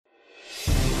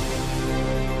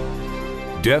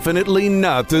Definitely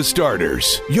not the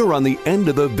starters. You're on the End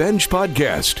of the Bench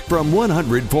podcast from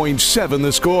 100.7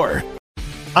 The Score.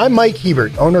 I'm Mike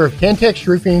Hebert, owner of Cantex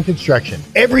Roofing and Construction.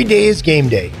 Every day is game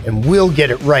day, and we'll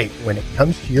get it right when it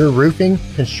comes to your roofing,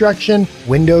 construction,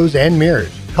 windows, and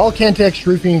mirrors. Call Cantex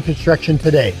Roofing and Construction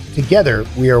today. Together,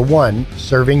 we are one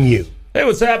serving you. Hey,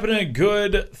 what's happening?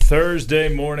 Good Thursday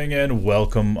morning, and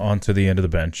welcome onto the End of the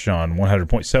Bench on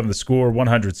 100.7 The Score,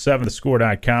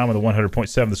 107thescore.com, and the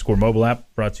 100.7 The Score mobile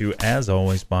app, brought to you, as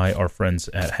always, by our friends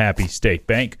at Happy State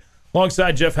Bank.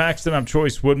 Alongside Geoff Haxton, I'm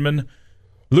Chois, Woodman.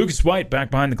 Lucas White back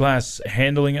behind the glass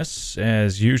handling us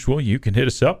as usual. You can hit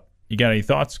us up. You got any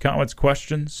thoughts, comments,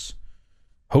 questions,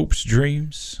 hopes,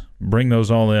 dreams? Bring those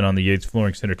all in on the Yates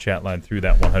Flooring Center chat line through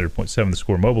that 100.7 The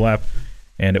Score mobile app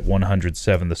and at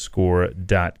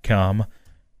 107thescore.com.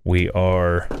 We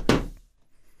are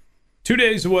 2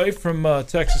 days away from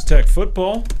Texas Tech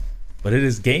football, but it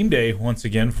is game day once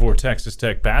again for Texas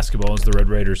Tech basketball as the Red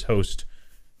Raiders host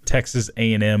Texas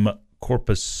A&M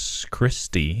Corpus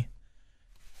Christi.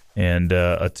 And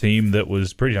a team that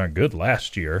was pretty darn good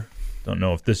last year. Don't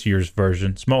know if this year's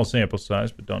version, small sample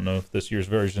size, but don't know if this year's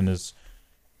version is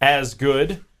as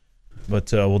good.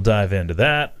 But we'll dive into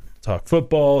that. Talk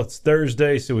football. It's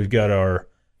Thursday, so we've got our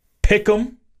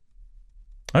pick'em.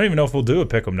 I don't even know if we'll do a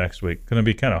pick'em next week. Going to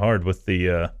be kind of hard with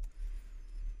the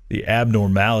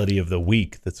abnormality of the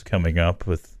week that's coming up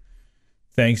with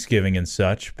Thanksgiving and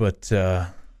such. But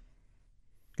got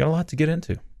a lot to get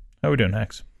into. How are we doing,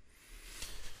 Hax?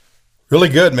 Really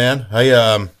good, man.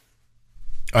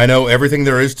 I know everything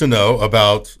there is to know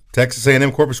about Texas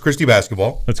A&M Corpus Christi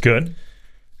basketball. That's good.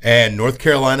 And North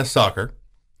Carolina soccer.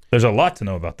 There's a lot to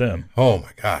know about them. Oh, my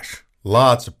gosh.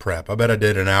 Lots of prep. I bet I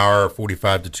did an hour,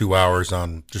 45 to 2 hours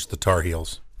on just the Tar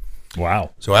Heels. Wow.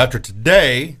 So after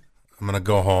today, I'm going to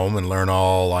go home and learn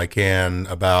all I can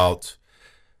about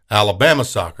Alabama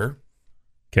soccer.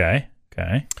 Okay.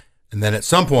 And then at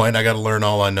some point, I got to learn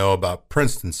all I know about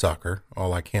Princeton soccer,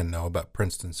 all I can know about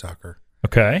Princeton soccer.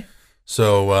 Okay.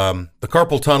 So the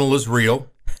carpal tunnel is real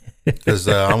because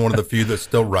I'm one of the few that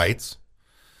still writes.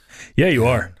 Yeah, you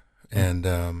are. And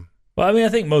well, I mean, I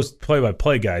think most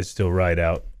play-by-play guys still write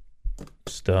out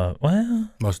stuff. Well,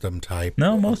 most of them type.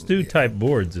 No, most do type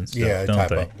boards and stuff, don't type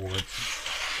they? up boards.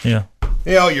 Yeah.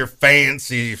 You know, your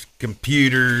fancy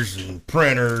computers and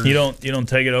printers. You don't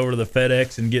take it over to the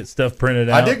FedEx and get stuff printed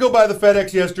out? I did go by the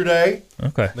FedEx yesterday.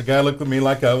 Okay. The guy looked at me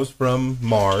like I was from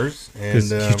Mars. And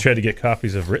you tried to get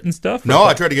copies of written stuff? No,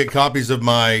 I tried to get copies of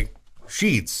my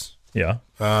sheets. Yeah.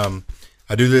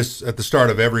 I do this at the start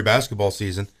of every basketball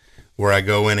season where I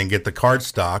go in and get the card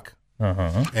stock.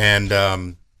 Uh-huh.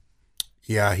 And,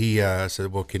 he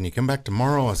said, well, can you come back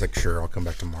tomorrow? I was like, sure, I'll come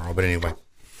back tomorrow. But anyway,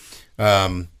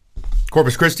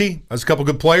 Corpus Christi has a couple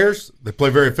good players. They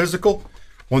play very physical.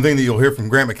 One thing that you'll hear from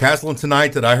Grant McCaslin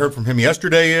tonight that I heard from him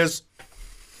yesterday is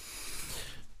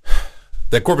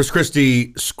that Corpus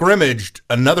Christi scrimmaged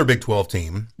another Big 12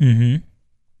 team. Mm-hmm.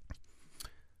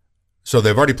 So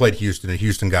they've already played Houston, and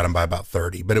Houston got them by about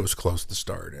 30, but it was close to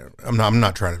start. I'm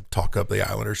not trying to talk up the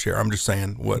Islanders here. I'm just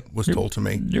saying what was told to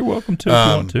me. You're welcome to if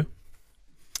you want to.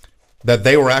 That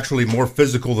they were actually more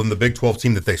physical than the Big 12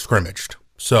 team that they scrimmaged.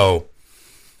 So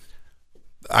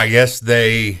I guess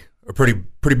they are pretty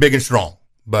big and strong.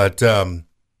 But I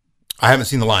haven't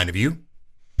seen the line. Have you?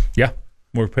 Yeah,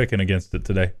 we're picking against it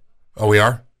today. Oh, we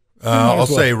are? I'll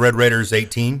say Red Raiders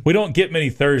 18. We don't get many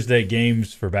Thursday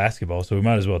games for basketball, so we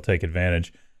might as well take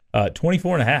advantage.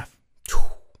 24.5.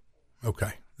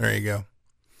 Okay, there you go.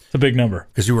 It's a big number.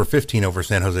 Because you were 15 over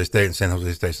San Jose State, and San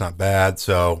Jose State's not bad.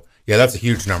 So, yeah, that's a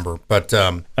huge number. But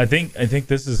I think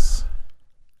this is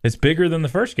 – it's bigger than the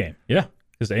first game. Yeah,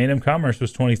 because A&M Commerce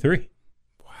was 23.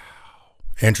 Wow.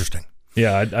 Interesting.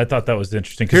 Yeah, I thought that was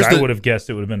interesting because I would have guessed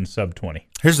it would have been sub-20.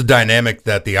 Here's the dynamic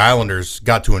that the Islanders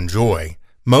got to enjoy.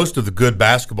 Most of the good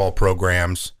basketball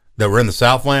programs that were in the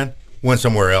Southland went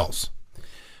somewhere else.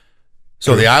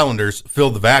 So the Islanders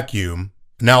filled the vacuum.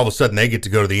 Now all of a sudden they get to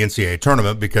go to the NCAA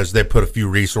tournament because they put a few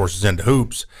resources into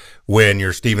hoops when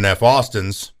you're Stephen F.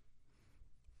 Austin's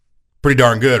pretty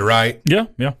darn good, right? Yeah.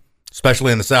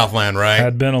 Especially in the Southland, right?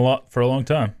 Had been a lot for a long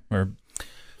time, or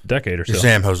a decade or so.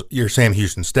 Your Sam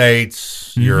Houston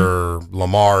States, your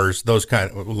Lamar's, those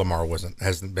kind of – Lamar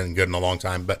hasn't been good in a long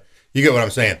time, but you get what I'm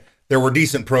saying. There were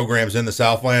decent programs in the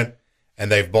Southland,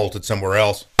 and they've bolted somewhere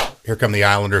else. Here come the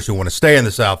Islanders who want to stay in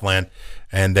the Southland,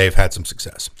 and they've had some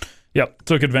success. Yep,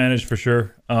 took advantage for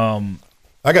sure. I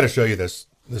got to show you this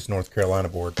North Carolina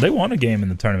board. They won a game in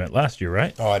the tournament last year,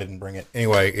 right? Oh, I didn't bring it.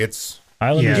 Anyway, it's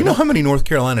Islanders. Do you know how many North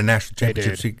Carolina national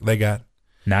championships they got?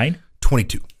 9?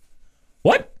 22.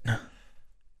 What?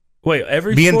 Wait,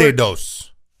 every Bien de sport?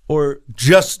 dos. or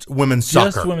just women's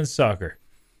soccer? Just women's soccer.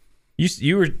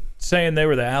 You were saying they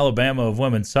were the Alabama of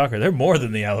women's soccer. They're more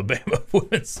than the Alabama of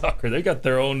women's soccer. They got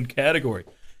their own category.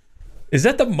 Is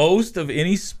that the most of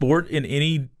any sport in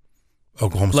any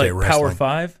Oklahoma State wrestling? Power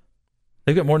 5?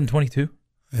 They've got more than 22?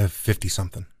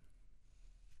 50-something.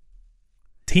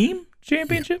 Team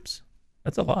championships? Yeah.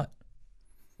 That's a lot.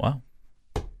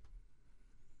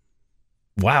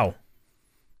 Wow.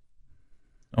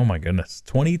 Oh, my goodness.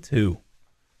 22.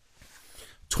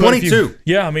 22.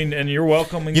 Yeah, I mean, and you're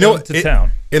welcoming them to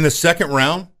town. In the second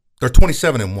round, they're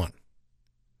 27-1.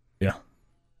 Yeah.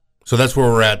 So that's where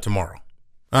we're at tomorrow.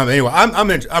 Anyway,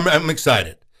 I'm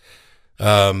excited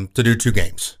to do 2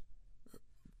 games.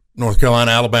 North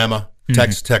Carolina, Alabama,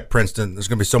 Texas Tech, Princeton. There's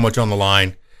going to be so much on the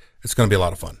line. It's going to be a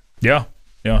lot of fun. Yeah,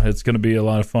 it's going to be a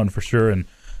lot of fun for sure. And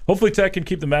hopefully Tech can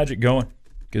keep the magic going,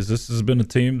 because this has been a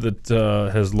team that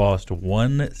has lost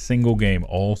one single game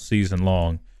all season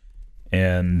long.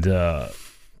 And,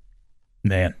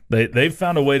 man, they've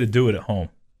found a way to do it at home.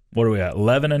 What are we at,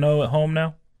 11-0 at home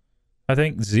now? I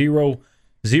think zero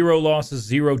losses,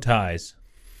 0 ties.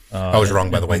 I was wrong,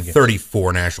 by the way.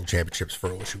 34 national championships for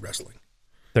OSU wrestling.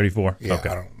 34? Yeah, okay.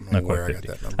 I don't know where I got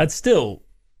that number. That's still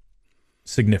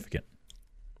significant.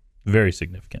 Very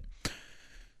significant.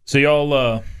 So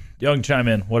y'all can chime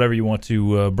in, whatever you want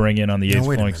to bring in on the Yates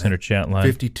Flooring Center chat line.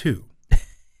 52.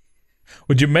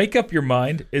 Would you make up your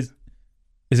mind? Is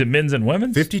it men's and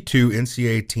women's? 52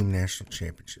 NCAA team national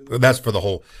championships. That's for the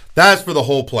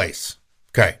whole place.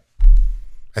 Okay.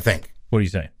 I think. What are you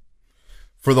saying?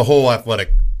 For the whole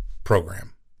athletic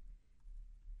program.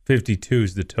 52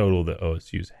 is the total that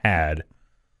OSU's had.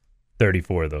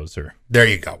 34 of those are. There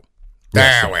you go.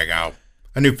 There we go.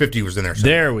 I knew 50 was in there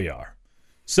somewhere. There we are.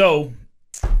 So,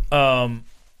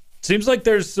 seems like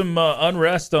there's some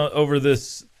unrest over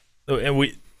this, and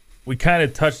we kind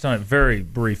of touched on it very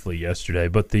briefly yesterday,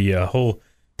 but the whole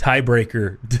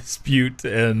tiebreaker dispute,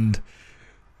 and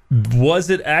was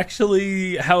it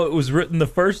actually how it was written the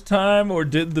first time, or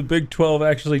did the Big 12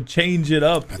 actually change it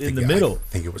up in the middle? I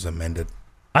think it was amended.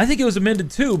 I think it was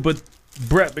amended too, but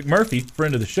Brett McMurphy,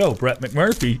 friend of the show, Brett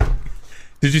McMurphy,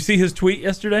 did you see his tweet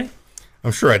yesterday?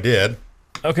 I'm sure I did.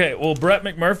 Okay, well, Brett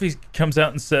McMurphy comes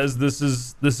out and says this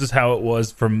is how it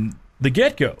was from the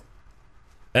get-go,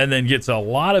 and then gets a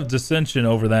lot of dissension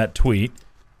over that tweet.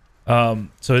 So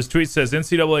his tweet says,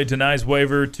 NCAA denies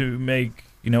waiver to make,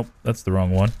 that's the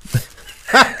wrong one.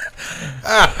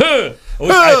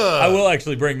 I will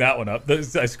actually bring that one up. I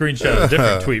screenshot a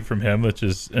different tweet from him, which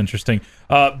is interesting.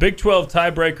 Big 12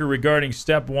 tiebreaker regarding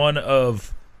step 1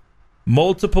 of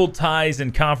multiple ties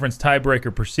in conference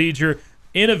tiebreaker procedure.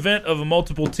 In event of a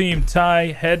multiple team tie,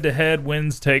 head-to-head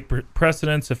wins take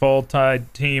precedence if all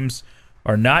tied teams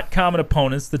are not common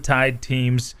opponents. The tied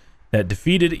teams that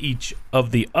defeated each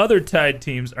of the other tied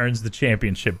teams earns the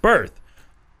championship berth.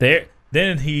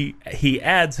 Then he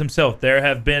adds himself, there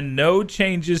have been no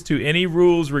changes to any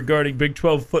rules regarding Big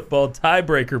 12 football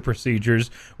tiebreaker procedures,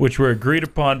 which were agreed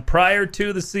upon prior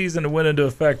to the season and went into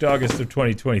effect August of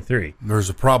 2023. There's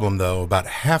a problem, though. About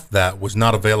half that was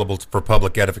not available for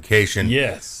public edification.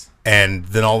 Yes. And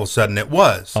then all of a sudden it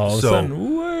was. All of a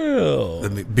sudden, well.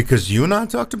 Because you and I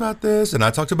talked about this, and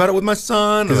I talked about it with my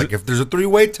son. Like, if there's a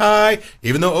 3-way tie,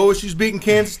 even though OSU's beating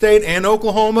Kansas State and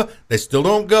Oklahoma, they still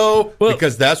don't go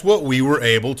because that's what we were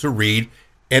able to read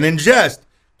and ingest.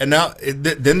 And now,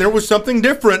 then there was something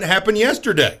different happen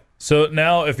yesterday. So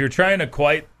now, if you're trying to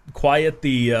quiet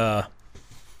the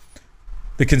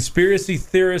conspiracy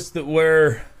theorists that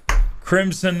wear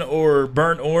crimson or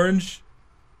burnt orange,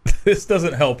 this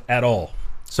doesn't help at all.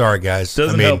 Sorry, guys.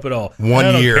 Doesn't help at all. I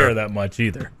don't care that much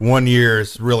either. 1 year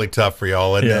is really tough for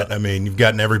y'all, isn't it? I mean, you've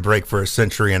gotten every break for a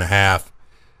century and a half.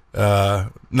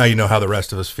 Now you know how the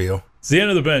rest of us feel. It's the end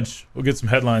of the bench. We'll get some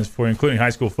headlines for you, including high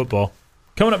school football.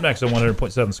 Coming up next on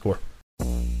 100.7 The Score.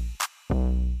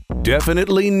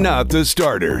 Definitely not the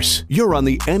starters. You're on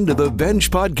the End of the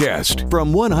Bench podcast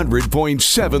from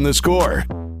 100.7 The Score.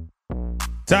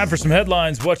 Time for some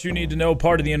headlines. What you need to know.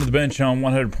 Part of the End of the Bench on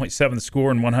 100.7 The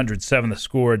Score and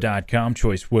 107thescore.com.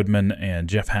 Chois, Woodman, and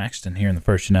Geoff Haxton here in the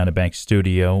First United Bank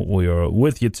studio. We are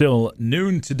with you till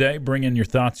noon today. Bring in your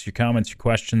thoughts, your comments, your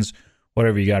questions,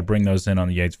 whatever you got. Bring those in on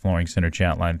the Yates Flooring Center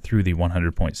chat line through the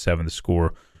 100.7 The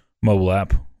Score mobile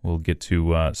app. We'll get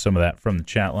to some of that from the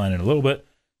chat line in a little bit.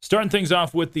 Starting things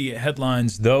off with the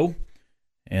headlines, though,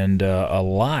 and a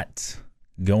lot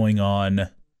going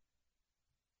on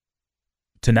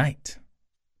tonight,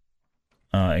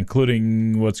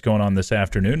 including what's going on this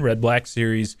afternoon. Red-Black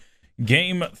Series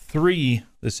Game 3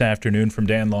 this afternoon from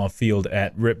Dan Law Field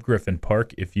at Rip Griffin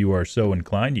Park. If you are so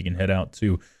inclined, you can head out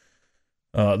to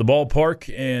the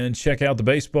ballpark and check out the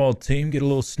baseball team. Get a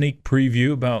little sneak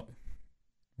preview about,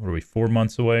 what are we, 4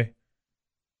 months away?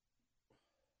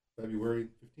 February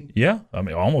 15th? Yeah, I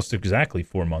mean, almost exactly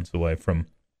 4 months away from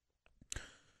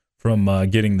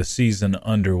getting the season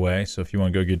underway. So if you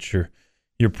want to go get your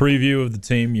preview of the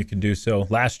team, you can do so.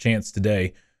 Last chance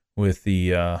today with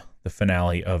the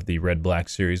finale of the Red-Black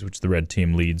series, which the red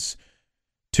team leads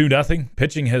 2-0.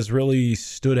 Pitching has really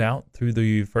stood out through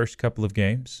the first couple of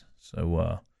games.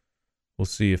 So we'll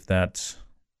see if that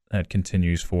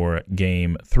continues for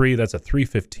Game 3. That's a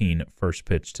 3:15 first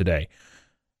pitch today.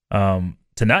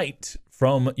 Tonight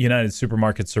from United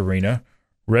Supermarkets Arena,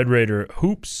 Red Raider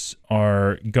hoops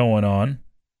are going on.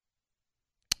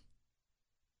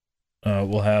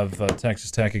 We'll have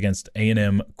Texas Tech against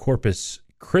A&M Corpus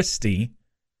Christi.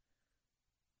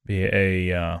 Be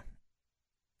a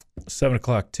 7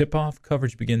 o'clock tip-off.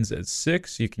 Coverage begins at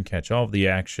 6. You can catch all of the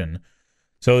action.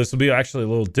 So this will be actually a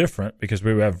little different because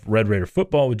we have Red Raider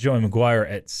football with Joey McGuire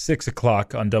at 6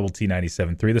 o'clock on Double T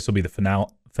 97.3. This will be the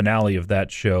finale of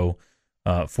that show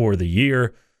for the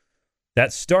year.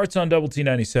 That starts on Double T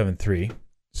 97.3.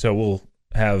 So we'll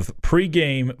have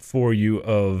pregame for you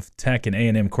of Tech and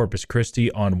A&M Corpus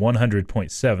Christi on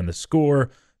 100.7 The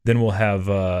Score. Then we'll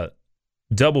have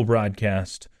double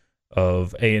broadcast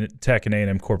of Tech and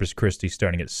A&M Corpus Christi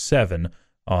starting at 7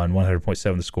 on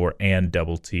 100.7 The Score and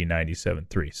Double T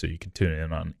 97.3. So you can tune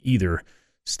in on either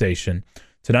station.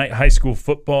 Tonight, high school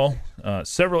football.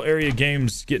 Several area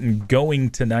games getting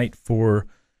going tonight for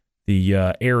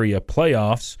the area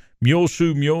playoffs.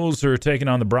 Muleshoe Mules are taking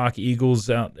on the Brock Eagles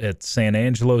out at San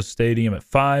Angelo Stadium at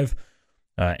 5.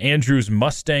 Andrews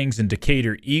Mustangs and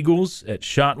Decatur Eagles at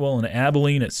Shotwell and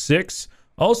Abilene at 6.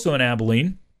 Also in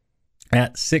Abilene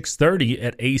at 6:30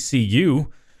 at ACU,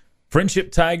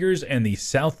 Friendship Tigers and the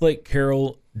South Lake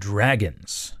Carroll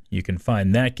Dragons. You can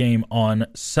find that game on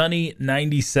Sunny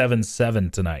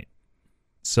 97.7 tonight.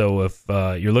 So if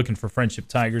you're looking for Friendship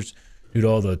Tigers, due to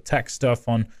all the tech stuff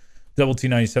on Double T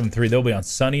 97.3, they'll be on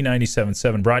Sunny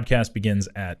 97.7. Broadcast begins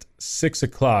at 6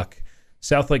 o'clock.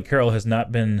 South Lake Carroll has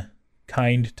not been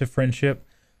kind to Friendship.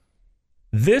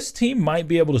 This team might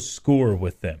be able to score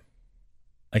with them.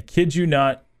 I kid you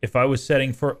not. If I was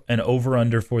setting for an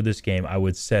over-under for this game, I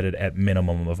would set it at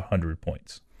minimum of 100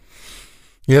 points.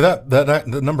 Yeah, that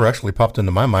number actually popped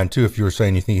into my mind, too. If you were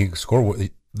saying you think he can score,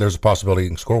 there's a possibility you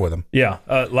can score with him. Yeah.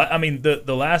 I mean,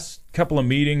 the last couple of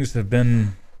meetings have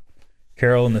been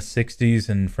Carroll in the 60s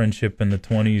and Friendship in the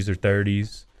 20s or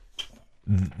 30s.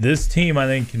 This team, I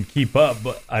think, can keep up,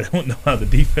 but I don't know how the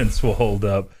defense will hold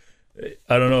up.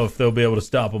 I don't know if they'll be able to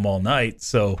stop them all night.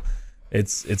 So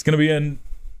it's going to be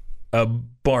a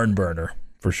barn burner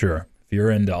for sure. If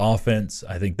you're into offense,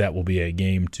 I think that will be a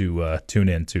game to tune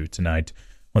into tonight.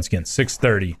 Once again,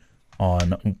 6:30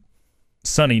 on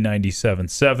Sunny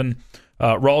 97.7.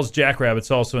 Rawls Jackrabbits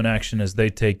also in action as they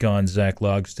take on Zach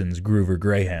Logston's Groover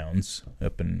Greyhounds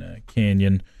up in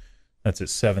Canyon. That's at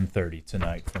 7:30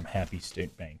 tonight from Happy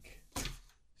State Bank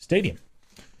Stadium.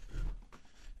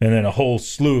 And then a whole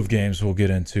slew of games we'll get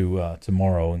into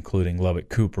tomorrow, including Lubbock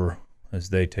Cooper as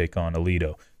they take on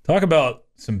Aledo. Talk about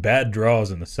some bad draws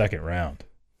in the second round.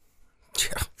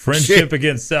 Yeah. Friendship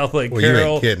against South Lake Well, Carroll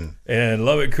you ain't kidding. and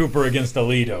Lubbock Cooper against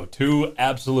Aledo. Two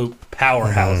absolute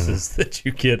powerhouses that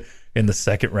you get in the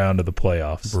second round of the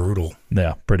playoffs. Brutal.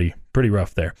 Yeah, pretty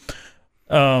rough there.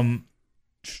 Did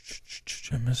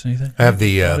I miss anything? I have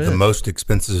the most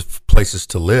expensive places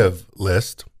to live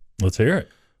list. Let's hear it.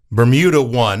 Bermuda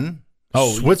 1,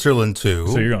 Oh, Switzerland 2,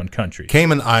 So you're on country.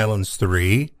 Cayman Islands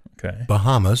 3, Okay.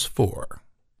 Bahamas 4.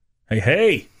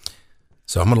 Hey.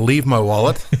 So I'm going to leave my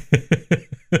wallet,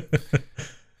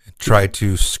 try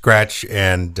to scratch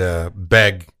and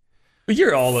beg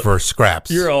for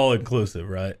scraps. You're all inclusive,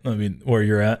 right? I mean, where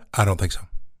you're at. I don't think so.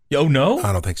 Oh, no?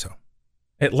 I don't think so.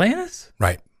 Atlantis?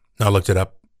 Right. I looked it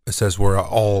up. It says we're an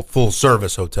all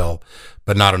full-service hotel,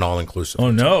 but not an all-inclusive.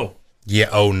 Oh, no. Yeah,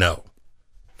 oh, no.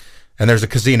 And there's a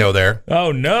casino there,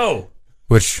 Oh, no.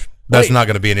 which that's Wait. not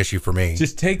going to be an issue for me.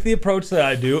 Just take the approach that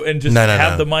I do and just No,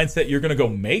 have no. the mindset you're going to go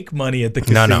make money at the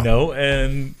No, casino, no.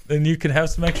 and then you can have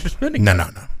some extra spending. No.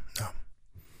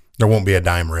 There won't be a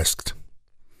dime risked.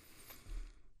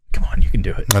 Come on, you can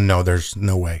do it. No, there's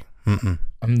no way. Mm-mm.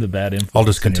 I'm the bad influence. I'll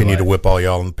just continue in to your life. whip all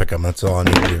y'all and pick them. That's all I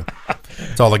need to do.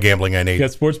 That's all the gambling I You need.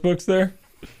 got sports books there?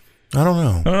 I don't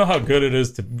know. I don't know how good it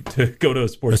is to go to a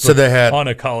sports So book they had on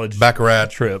a college Baccarat,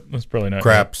 trip. That's probably not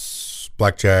craps,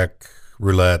 blackjack,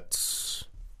 roulettes.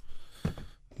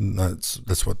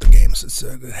 That's what the games it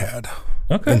said it had.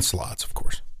 Okay. And slots, of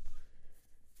course.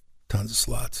 Tons of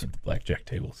slots. Blackjack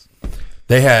tables.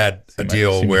 They had a See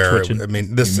deal me where, twitching. I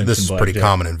mean, this You is mentioned pretty blackjack.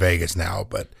 common in Vegas now,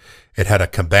 but it had a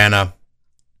cabana,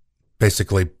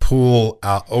 basically pool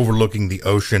out overlooking the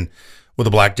ocean with a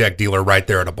blackjack dealer right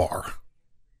there at a bar.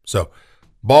 So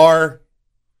bar,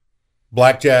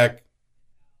 blackjack,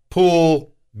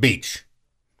 pool, beach,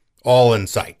 all in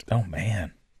sight. Oh,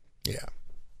 man. Yeah.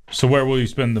 So where will you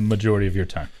spend the majority of your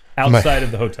time? Outside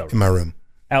of the hotel room? In my room.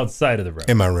 Outside of the room?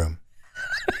 In my room.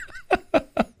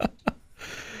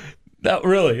 Not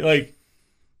really. Like,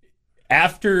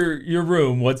 after your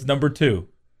room, what's number 2?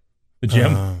 The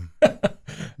gym?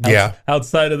 Yeah.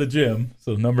 Outside of the gym,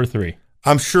 so number 3.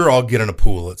 I'm sure I'll get in a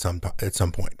pool at some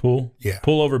point. Pool? Yeah.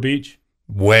 Pool over beach?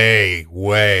 Way,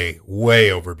 way,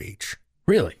 way over beach.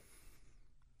 Really?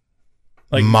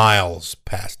 Like, miles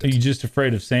past are it. you just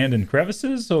afraid of sand and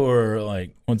crevices, or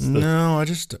like what's the? No, I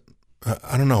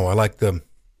don't know. I like the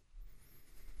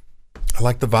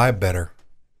vibe better.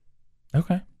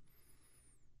 Okay,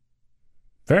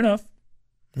 fair enough.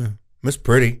 Yeah. It's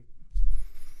pretty.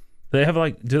 They have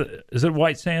like, is it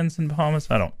white sands in Bahamas?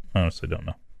 I honestly don't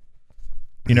know.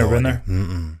 You never been there?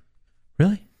 Mm-mm.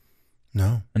 Really?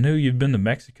 No. I knew you'd been to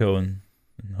Mexico and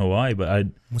Hawaii, but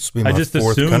Must be my just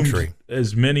fourth assumed country.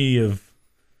 as many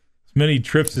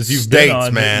trips as you've States, been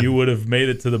on, man. that you would have made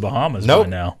it to the Bahamas Nope. by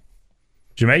now.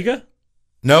 Jamaica?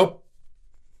 Nope.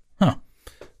 Huh.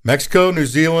 Mexico, New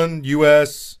Zealand,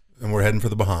 U.S., and we're heading for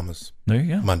the Bahamas There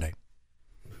you go. Monday.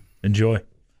 Enjoy.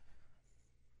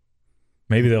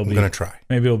 Maybe they'll I'm be. going to try.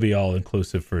 Maybe it'll be all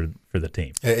inclusive for the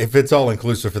team. If it's all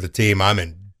inclusive for the team, I'm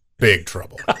in big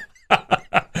trouble.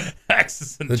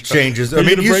 Haxton. The changes. Are I you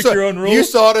mean, gonna you break saw, your own rules? you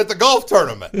saw it at the golf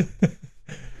tournament.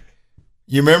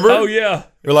 You remember? Oh yeah,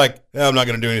 You're like, I'm not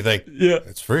going to do anything. yeah.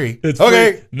 It's free. It's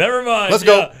okay. free. Never mind. Let's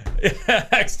go. Yeah.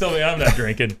 Hax told me I'm not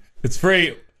drinking. It's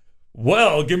free.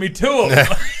 Well, give me 2 of them.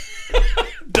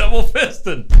 Double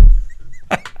fisting.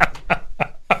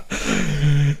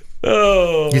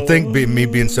 Oh. You think me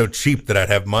being so cheap that I'd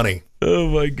have money? Oh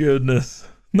my goodness.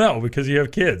 No, because you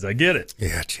have kids. I get it.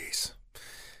 Yeah, jeez.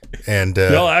 And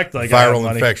Y'all act like I have viral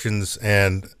money. infections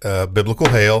and biblical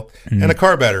hail and a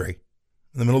car battery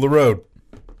in the middle of the road.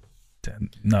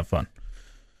 Not fun.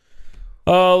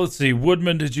 Let's see.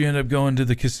 Woodman, did you end up going to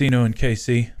the casino in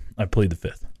KC? I plead the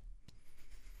 5th.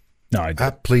 No, I did. I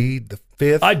plead the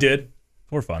 5th. I did.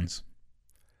 For funds.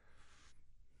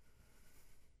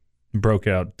 Broke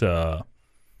out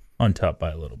on top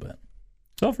by a little bit.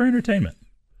 It's all for entertainment.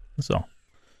 That's all.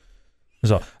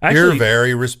 Actually, You're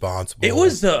very responsible. it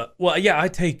was well, yeah. I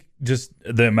take just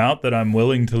the amount that I'm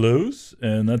willing to lose,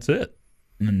 and that's it.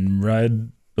 And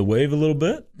ride the wave a little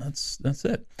bit. That's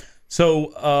it.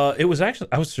 So it was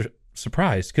actually, I was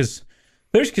surprised because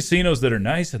there's casinos that are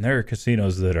nice, and there are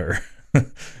casinos that are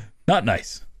not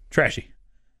nice, trashy.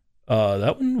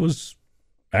 That one was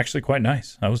actually quite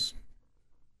nice. I was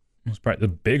probably the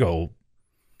big old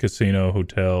casino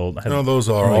hotel. Had No, those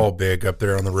are like all big up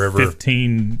there on the river.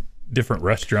 15 different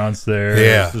restaurants there.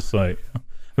 Yeah. It's just like, I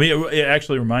mean, it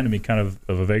actually reminded me kind of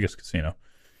a Vegas casino,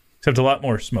 except a lot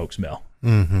more smoke smell.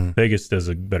 Mm-hmm. Vegas does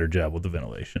a better job with the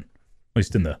ventilation, at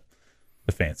least in the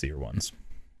fancier ones.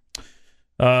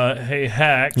 Hey,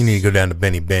 Hax. You need to go down to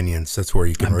Benny Binion's. That's where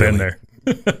you can I've really. been there.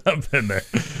 I've been there.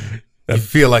 You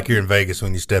feel like you're in Vegas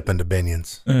when you step into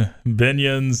Binion's.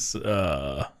 Binion's,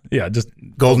 yeah, just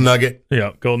Golden Nugget,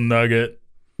 yeah, Golden Nugget.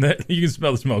 You can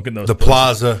smell the smoke in those. the places.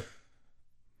 Plaza.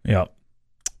 Yeah.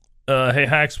 Hey,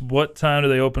 Hax, what time do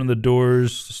they open the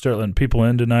doors to start letting people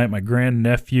in tonight? My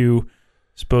grandnephew is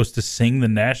supposed to sing the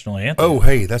national anthem. Oh,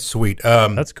 hey, that's sweet.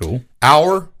 That's cool.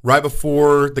 Hour right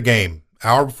before the game.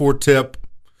 Hour before tip.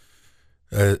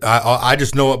 I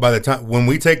just know it by the time when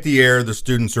we take the air, the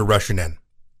students are rushing in.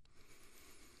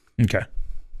 Okay.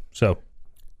 So,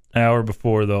 hour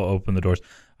before they'll open the doors.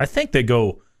 I think they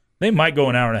might go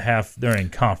an hour and a half during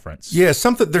conference. Yeah,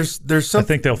 something. There's something. I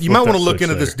think they'll You flip might that want to look switch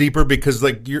into this later. deeper because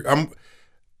like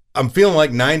I'm feeling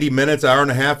like 90 minutes, hour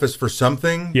and a half is for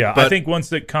something. Yeah, but I think once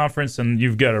the conference and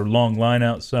you've got a long line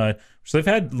outside. So they've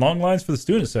had long lines for the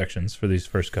student sections for these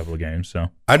first couple of games. So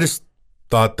I just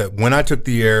thought that when I took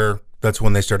the air, that's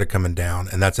when they started coming down,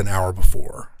 and that's an hour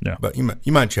before. Yeah. But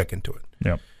you might check into it.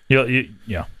 yeah.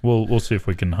 Yeah. We'll see if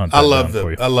we can hunt. I that love down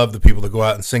for you. I love the people that go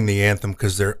out and sing the anthem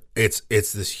because it's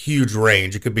this huge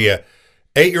range. It could be a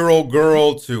 8-year-old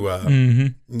girl to a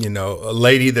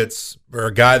lady or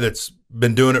a guy that's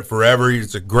been doing it forever.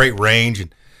 It's a great range,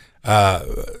 and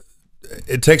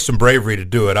it takes some bravery to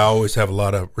do it. I always have a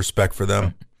lot of respect for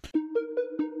them.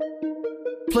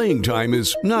 Playing time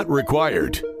is not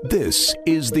required. This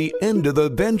is the End of the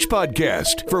Bench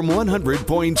podcast from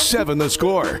 100.7 The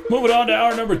Score. Moving on to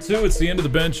hour number 2. It's the End of the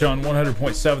Bench on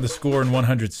 100.7 The Score and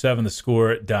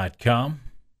 107thescore.com.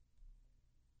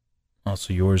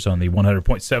 Also yours on the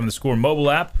 100.7 The Score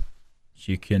mobile app.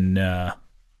 So you can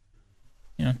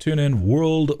tune in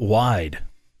worldwide.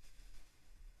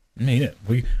 I mean it.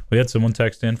 We had someone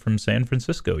text in from San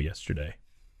Francisco yesterday.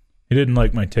 He didn't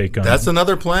like my take on That's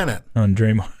another planet. On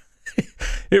Draymond.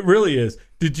 It really is.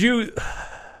 Did you?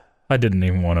 I didn't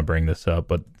even want to bring this up,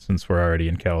 but since we're already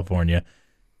in California,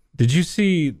 did you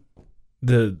see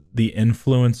the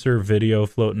influencer video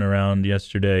floating around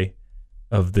yesterday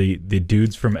of the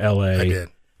dudes from LA? I did.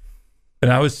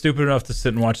 And I was stupid enough to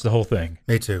sit and watch the whole thing.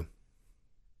 Me too.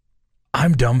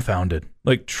 I'm dumbfounded.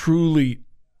 Like, truly,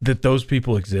 that those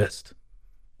people exist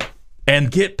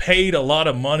and get paid a lot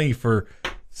of money for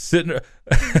sitting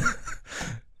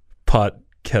pot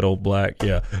kettle black,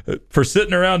 yeah, for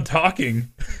sitting around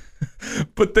talking.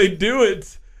 But they do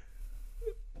it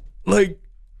like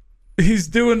he's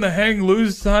doing the hang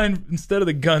loose sign instead of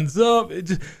the guns up. It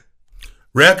just,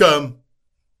 wreck 'em.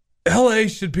 LA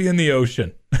should be in the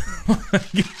ocean.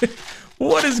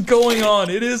 What is going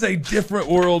on? It is a different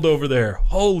world over there.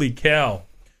 Holy cow.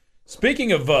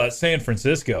 Speaking of San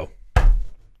Francisco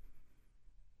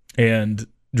and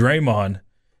Draymond,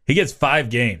 he gets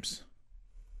 5 games.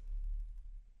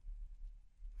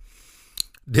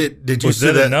 Did you Was see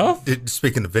that that? enough?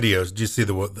 Speaking of videos, did you see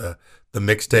the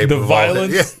mixtape? The of all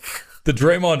violence? Yeah. The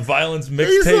Draymond violence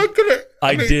He's mixtape? not gonna,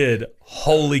 I did.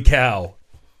 Holy cow.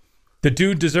 The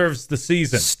dude deserves the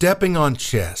season. Stepping on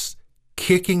chest,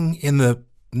 kicking in the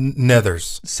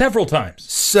nethers. Several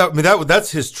times. So, I mean,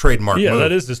 that's his trademark Yeah, move.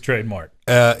 that is his trademark.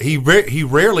 He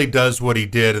rarely does what he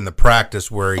did in the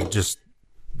practice where he just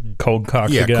Cold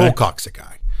cocks a guy. cold cocks a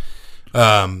guy.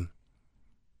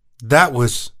 That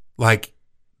was like,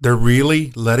 they're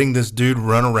really letting this dude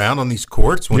run around on these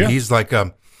courts when he's like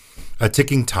a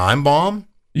ticking time bomb.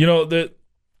 You know,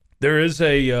 there is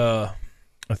a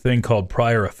thing called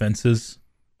prior offenses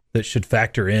that should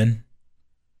factor in.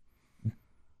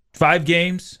 5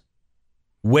 games,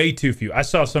 way too few. I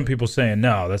saw some people saying,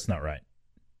 no, that's not right.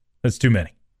 That's too many.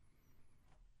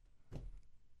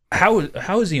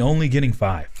 How is he only getting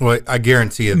 5? Well, I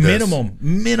guarantee you this.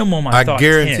 Minimum. I thought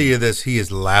guarantee 10. you this. He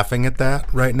is laughing at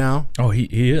that right now. Oh,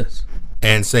 he is.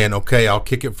 And saying, okay, I'll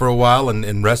kick it for a while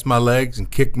and rest my legs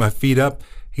and kick my feet up.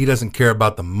 He doesn't care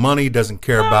about the money, doesn't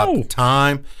care about the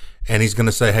time. And he's going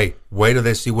to say, hey, wait till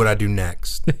they see what I do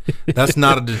next. That's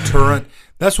not a deterrent.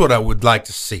 That's what I would like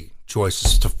to see, Choice,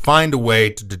 is to find a way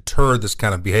to deter this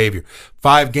kind of behavior.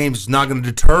 5 games is not going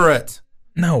to deter it.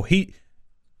 No, he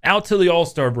out till the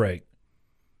All-Star break.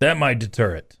 That might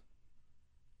deter it.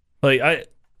 Like,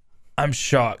 I'm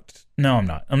shocked. No, I'm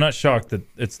not. I'm not shocked that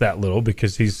it's that little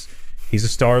because he's a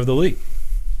star of the league.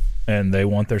 And they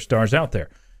want their stars out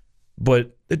there.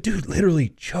 But the dude literally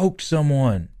choked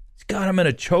someone. He's got him in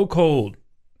a chokehold.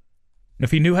 And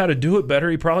if he knew how to do it better,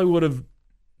 he probably would have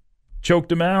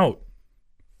choked him out.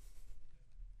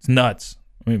 It's nuts.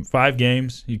 I mean, 5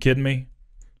 games. You kidding me?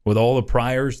 With all the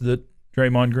priors that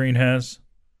Draymond Green has.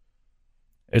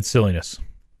 It's silliness.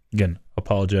 Again,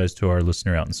 apologize to our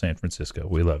listener out in San Francisco.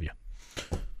 We love you.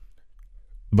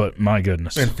 But my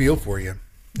goodness. And feel for you.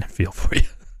 I feel for you.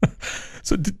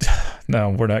 So, no,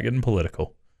 we're not getting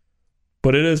political.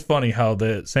 But it is funny how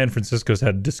the San Francisco's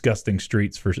had disgusting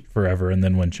streets for forever, and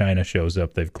then when China shows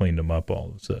up, they've cleaned them up all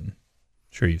of a sudden.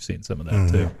 I'm sure you've seen some of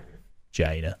that, too.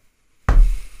 China.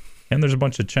 And there's a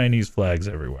bunch of Chinese flags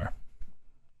everywhere.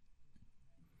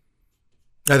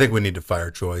 I think we need to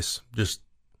fire Choice.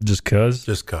 Just cause?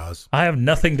 Just cause. I have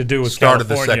nothing to do with Started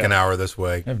California. the second hour this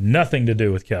way. I have nothing to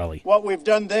do with Cali. What we've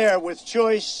done there with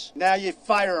Choice, now you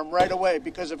fire him right away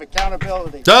because of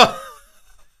accountability. Oh!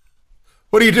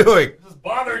 What are you doing? This is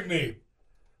bothering me.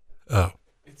 Oh.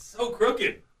 It's so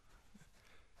crooked.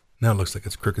 Now it looks like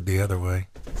it's crooked the other way.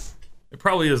 It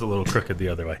probably is a little crooked the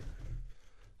other way.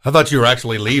 I thought you were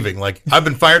actually leaving. Like, I've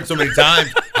been fired so many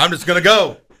times, I'm just going to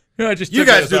go. Yeah, You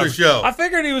guys do the show. I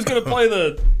figured he was going to play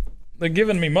the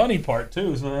giving me money part,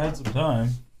 too, so I had some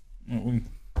time.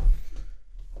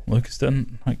 Lucas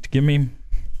doesn't like to give me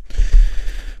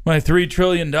my $3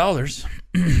 trillion.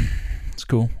 It's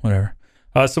cool, whatever.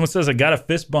 Someone says, I got a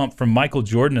fist bump from Michael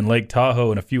Jordan in Lake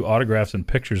Tahoe and a few autographs and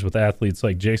pictures with athletes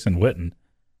like Jason Witten.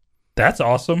 That's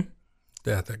awesome.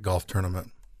 Yeah, at that golf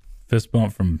tournament. Fist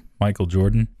bump from Michael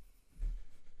Jordan.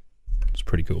 It's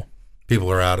pretty cool.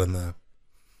 People are out in the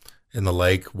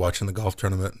lake watching the golf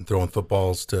tournament and throwing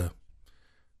footballs to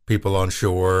people on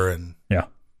shore. And yeah,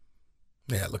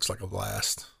 it looks like a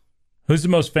blast. Who's the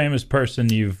most famous person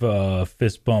you've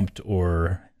fist bumped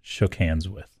or shook hands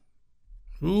with?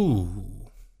 Ooh.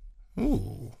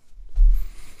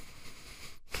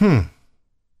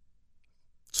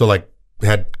 So, like,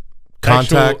 had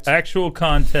contact? Actual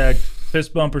contact,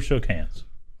 fist bump or shook hands.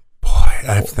 Boy, I'd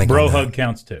have to think Bro on that. hug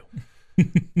counts too.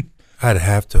 I'd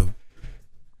have to.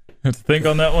 Have to think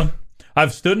on that one.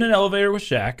 I've stood in an elevator with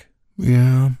Shaq.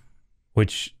 Yeah.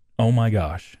 Which, oh my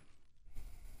gosh.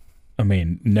 I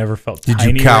mean, never felt Did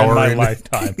tinier you cower in my in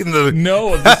lifetime. the...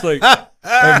 No, I'm just like,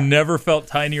 I've never felt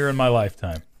tinier in my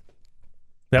lifetime.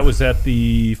 That was at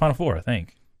the Final Four, I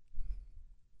think.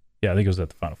 Yeah, I think it was at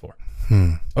the Final Four.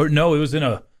 Or no, it was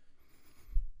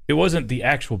it wasn't the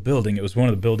actual building. It was one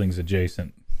of the buildings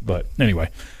adjacent. But anyway,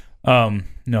 you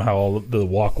know how all the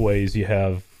walkways you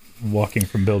have walking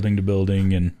from building to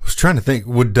building. And I was trying to think,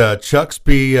 would Chuck's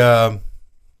be... I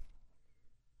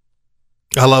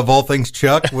love all things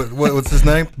Chuck. What's his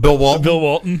name? Bill Walton? Bill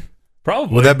Walton.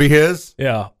 Probably. Would that be his?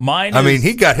 Yeah. Mine I mean,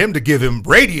 he got him to give him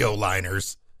radio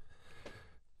liners.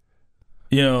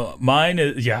 You know, mine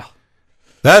is, yeah.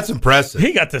 That's impressive.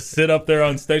 He got to sit up there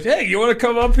on stage. Hey, you want to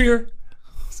come up here?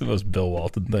 It's the most Bill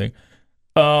Walton thing.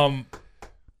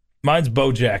 Mine's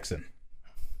Bo Jackson.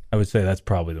 I would say that's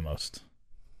probably the most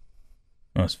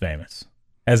famous.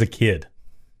 As a kid,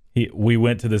 we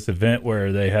went to this event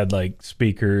where they had like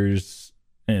speakers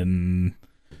and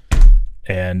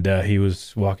he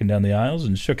was walking down the aisles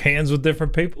and shook hands with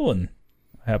different people, and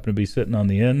I happened to be sitting on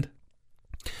the end.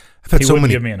 I've had He wouldn't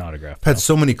give me an autograph. I've had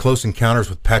so many close encounters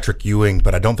with Patrick Ewing,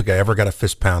 but I don't think I ever got a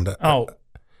fist pound. Oh,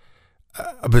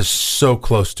 I was so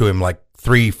close to him, like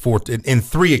 3-4 in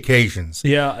 3 occasions.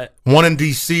 yeah. One in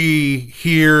D.C.,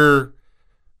 here,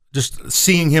 just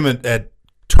seeing him at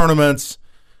tournaments.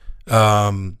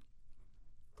 Ernie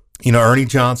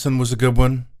Johnson was a good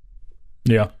one.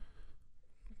 Yeah.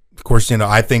 Of course,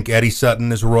 I think Eddie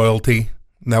Sutton is royalty.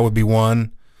 That would be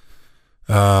one.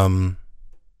 But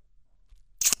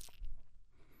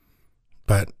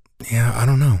yeah, I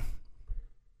don't know.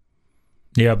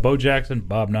 Yeah, Bo Jackson,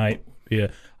 Bob Knight. Yeah,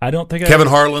 I don't think Kevin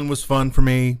Harlan was fun for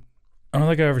me. I don't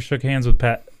think I ever shook hands with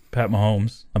Pat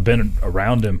Mahomes. I've been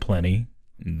around him plenty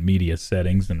in media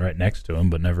settings and right next to him,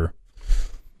 but never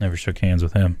shook hands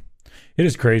with him. It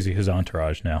is crazy, his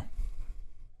entourage now.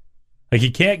 Like,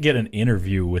 you can't get an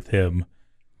interview with him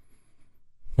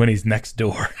when he's next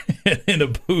door in a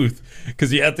booth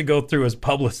because you have to go through his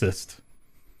publicist,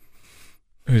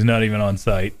 who's not even on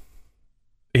site.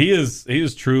 He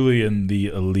is truly in the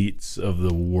elites of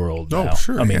the world now. Oh,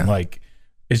 sure. I mean, yeah. like,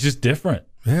 it's just different.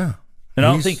 Yeah. And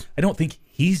I don't think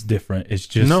he's different. It's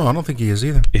just No, I don't think he is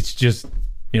either. It's just,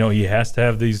 he has to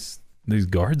have these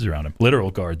guards around him.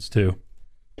 Literal guards too.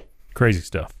 Crazy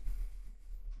stuff.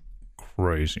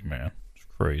 Crazy, man. It's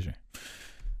crazy.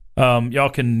 Y'all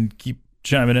can keep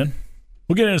chiming in.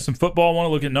 We'll get into some football. I want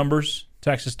to look at numbers.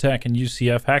 Texas Tech and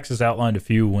UCF. Hax has outlined a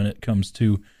few when it comes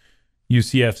to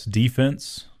UCF's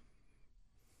defense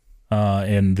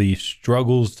and the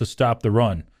struggles to stop the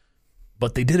run.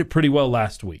 But they did it pretty well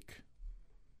last week.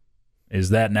 Is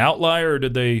that an outlier, or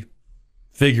did they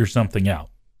figure something out?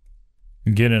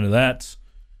 And get into that.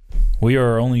 We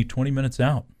are only 20 minutes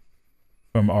out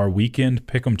from our weekend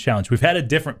Pick'em Challenge. We've had a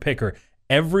different picker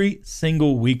every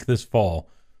single week this fall.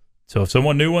 So if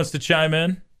someone new wants to chime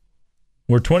in,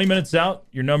 we're 20 minutes out.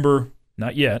 Your number,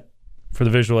 not yet, for the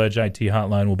Visual Edge IT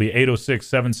hotline will be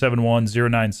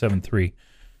 806-771-0973.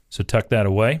 So tuck that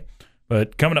away.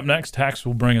 But coming up next, Hax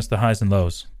will bring us the highs and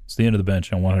lows. It's the end of the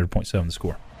bench on 100.7 The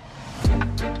Score.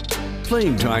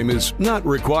 Playing time is not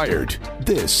required.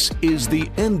 This is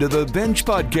the End of the Bench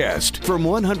podcast from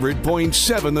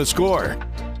 100.7 The Score.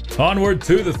 Onward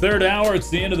to the third hour. It's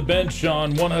the End of the Bench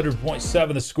on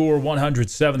 100.7 The Score,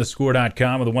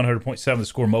 107thescore.com, or the 100.7 The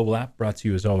Score mobile app, brought to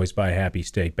you as always by Happy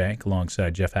State Bank.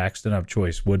 Alongside Geoff Haxton, I'm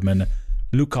Chois, Woodman,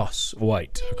 Lucas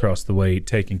White across the way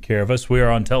taking care of us. We are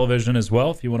on television as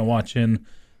well if you want to watch in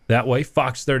that way.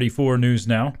 Fox 34 News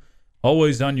Now.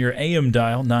 Always on your AM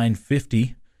dial,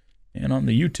 950. And on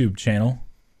the YouTube channel,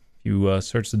 if you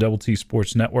search the Double T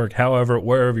Sports Network. However,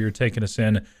 wherever you're taking us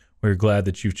in, we're glad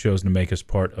that you've chosen to make us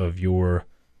part of your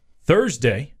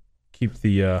Thursday. Keep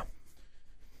the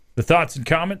thoughts and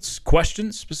comments,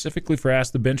 questions, specifically for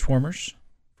Ask the Benchwarmers.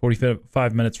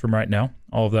 45 minutes from right now.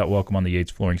 All of that welcome on the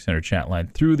Yates Flooring Center chat line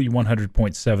through the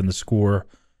 100.7 The Score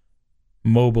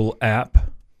mobile app.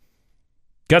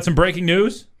 Got some breaking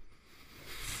news?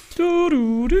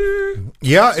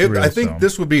 Yeah, I think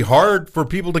this would be hard for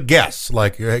people to guess.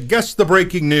 Like, guess the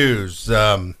breaking news.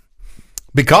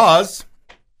 Because...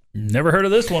 Never heard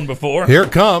of this one before. Here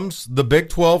it comes. The Big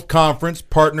 12 Conference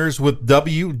partners with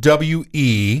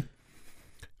WWE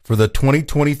for the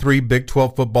 2023 Big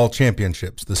 12 football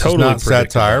championships. This Totally is not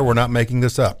satire. We're not making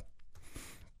this up.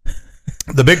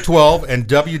 The Big 12 and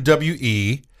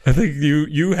WWE. I think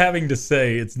you having to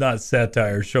say it's not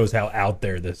satire shows how out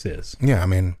there this is. Yeah, I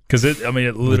mean, because it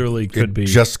literally could be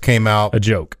just came out a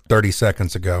joke 30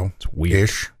 seconds ago. It's weird.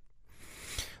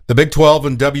 The Big 12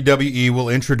 and WWE will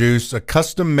introduce a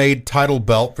custom-made title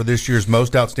belt for this year's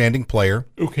Most Outstanding Player.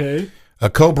 Okay. A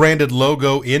co-branded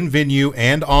logo in venue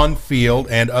and on field,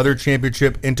 and other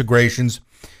championship integrations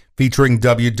featuring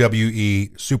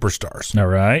WWE superstars. All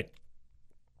right.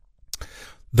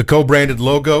 The co-branded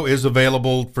logo is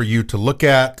available for you to look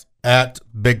at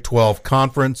Big 12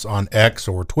 Conference on X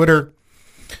or Twitter.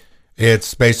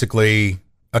 It's basically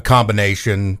a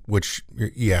combination, which,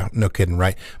 yeah, no kidding,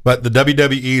 right? But the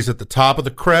WWE is at the top of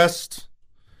the crest,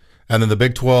 and then the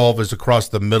Big 12 is across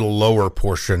the middle lower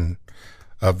portion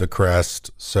of the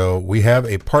crest. So we have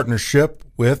a partnership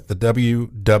with the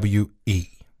WWE.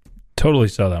 Totally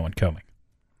saw that one coming.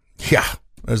 Yeah,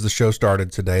 as the show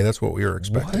started today, that's what we were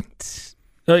expecting. What?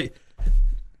 Like,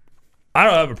 I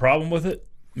don't have a problem with it.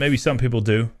 Maybe some people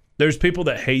do. There's people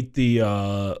that hate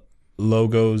the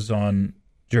logos on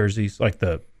jerseys, like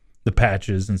the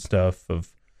patches and stuff. Of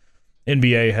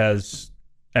NBA has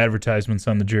advertisements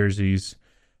on the jerseys.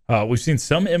 We've seen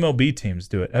some MLB teams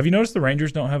do it. Have you noticed the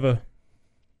Rangers don't have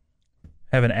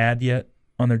an ad yet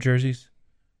on their jerseys?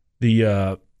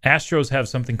 The Astros have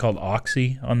something called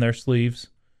Oxy on their sleeves.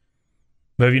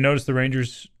 But have you noticed the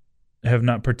Rangers have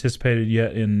not participated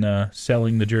yet in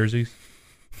selling the jerseys,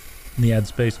 in the ad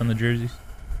space on the jerseys?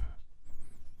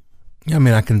 Yeah, I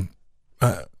mean, I can.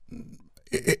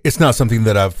 It's not something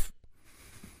that I've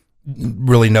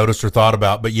really noticed or thought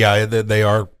about, but yeah, they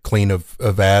are clean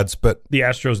of ads. But the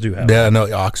Astros do have. Yeah,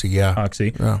 no, Oxy, yeah,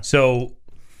 Oxy. Yeah. So,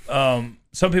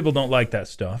 some people don't like that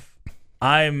stuff.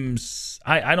 I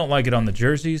don't like it on the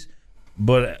jerseys,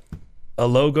 but a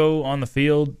logo on the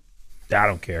field, I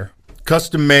don't care.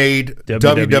 Custom-made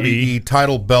WWE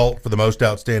title belt for the Most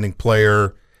Outstanding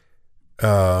Player.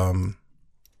 I'm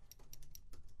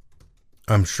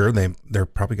sure they're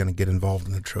probably going to get involved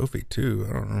in the trophy too.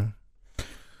 I don't know.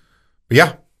 But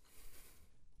yeah.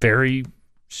 Very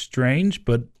strange,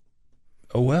 but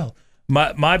oh well.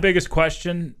 My biggest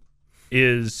question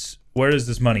is, where does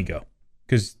this money go?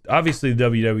 Because obviously the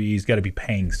WWE's got to be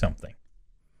paying something,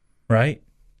 right?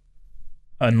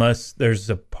 Unless there's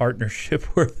a partnership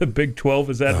where the Big 12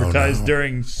 is advertised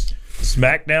during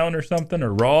SmackDown or something,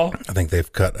 or Raw. I think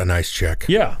they've cut a nice check.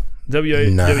 Yeah.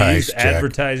 WWE's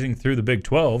advertising through the Big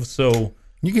 12, so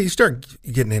you start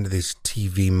getting into these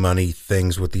TV money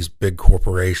things with these big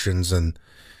corporations and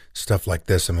stuff like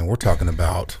this. I mean, we're talking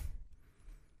about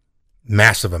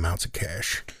massive amounts of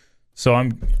cash. So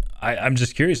I'm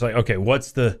just curious, like, okay,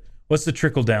 what's the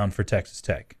trickle down for Texas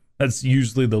Tech? That's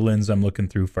usually the lens I'm looking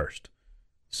through first.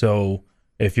 So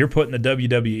if you're putting the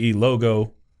WWE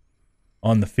logo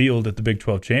on the field at the Big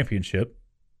 12 championship,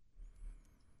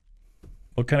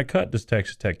 what kind of cut does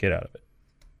Texas Tech get out of it?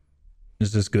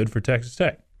 Is this good for Texas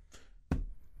Tech?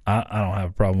 I don't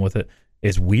have a problem with it.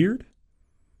 It's weird,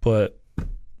 but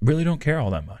really don't care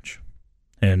all that much.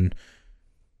 And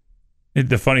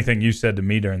the funny thing you said to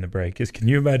me during the break is, can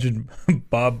you imagine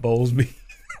Bob Bowlesby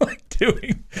like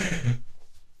doing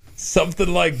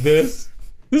something like this?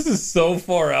 This is so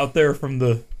far out there from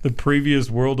the previous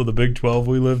world of the Big 12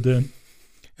 we lived in.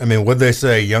 I mean, what'd they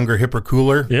say? Younger, hipper,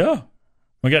 cooler? Yeah.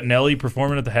 We got Nelly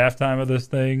performing at the halftime of this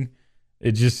thing.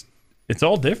 It's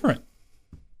all different.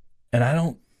 And I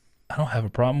don't have a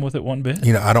problem with it one bit.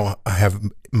 You know, I don't have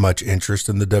much interest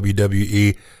in the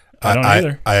WWE. I don't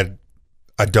either.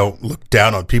 I don't look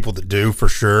down on people that do, for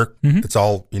sure. Mm-hmm. It's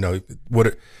all,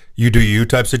 what you do you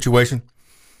type situation.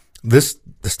 This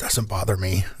doesn't bother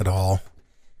me at all.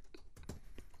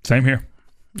 Same here.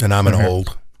 And I'm an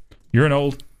old. You're an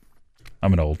old.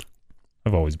 I'm an old.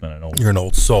 I've always been an old. You're an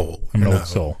old soul. I'm an old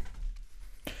soul.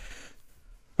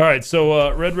 All right,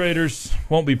 so Red Raiders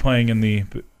won't be playing in the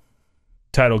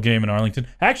title game in Arlington.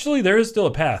 Actually, there is still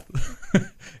a path.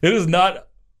 It is not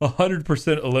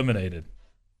 100% eliminated.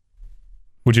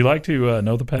 Would you like to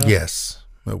know the path? Yes,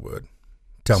 I would.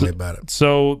 Tell me about it.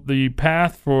 So the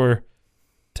path for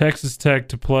Texas Tech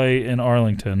to play in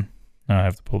Arlington. Now I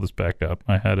have to pull this back up.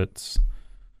 I had it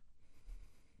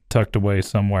tucked away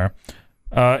somewhere.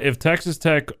 If Texas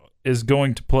Tech is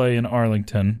going to play in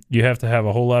Arlington, you have to have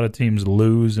a whole lot of teams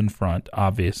lose in front,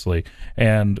 obviously.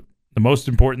 And the most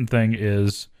important thing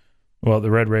is, well,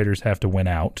 the Red Raiders have to win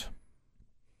out.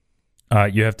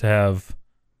 You have to have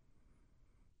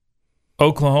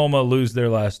Oklahoma lose their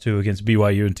last two against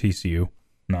BYU and TCU.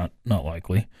 Not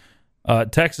likely.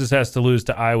 Texas has to lose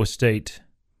to Iowa State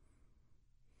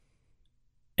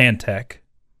and Tech.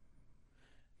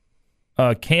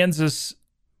 Kansas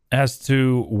has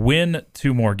to win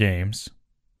 2 more games.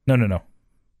 No.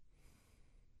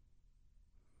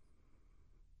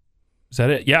 Is that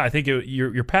it? Yeah, I think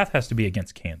your path has to be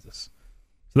against Kansas.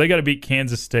 So they got to beat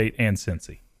Kansas State and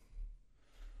Cincy.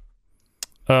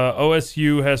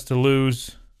 OSU has to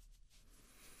lose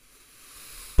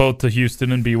both to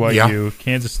Houston and BYU. Yeah.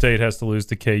 Kansas State has to lose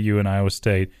to KU and Iowa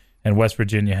State. And West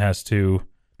Virginia has to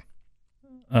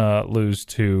lose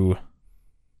to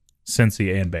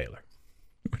Cincy and Baylor,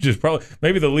 which is probably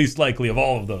maybe the least likely of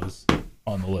all of those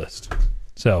on the list.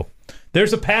 So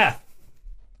there's a path.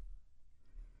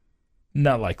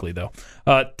 Not likely, though.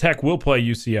 Tech will play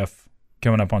UCF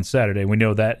coming up on Saturday. We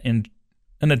know that in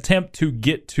an attempt to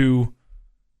get to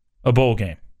a bowl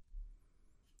game.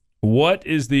 What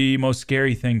is the most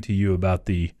scary thing to you about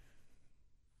the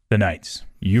Knights?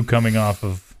 You coming off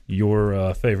of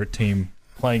your favorite team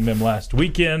playing them last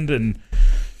weekend, and,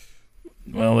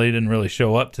 well, they didn't really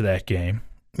show up to that game.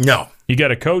 No. You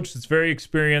got a coach that's very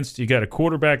experienced. You got a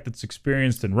quarterback that's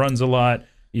experienced and runs a lot.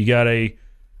 You got a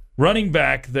running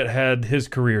back that had his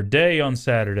career day on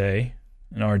Saturday,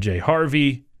 and R.J.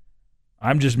 Harvey.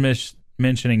 I'm just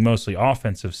mentioning mostly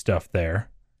offensive stuff there.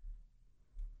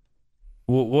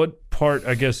 What part,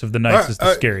 I guess, of the Knights is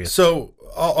the scariest? So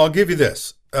I'll give you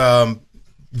this.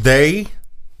 They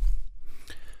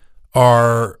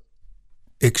are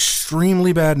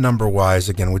extremely bad number-wise.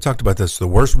 Again, we talked about this. The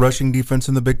worst rushing defense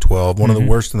in the Big 12, one of the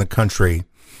worst in the country.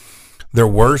 They're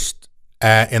worst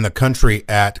in the country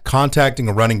at contacting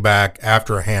a running back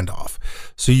after a handoff.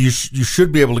 So you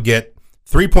should be able to get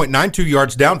 3.92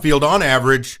 yards downfield on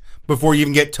average before you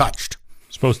even get touched.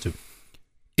 Supposed to.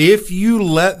 If you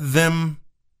let them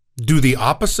do the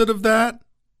opposite of that,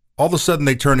 all of a sudden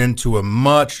they turn into a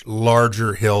much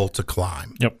larger hill to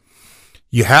climb. Yep.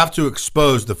 You have to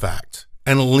expose the fact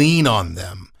and lean on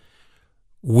them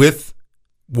with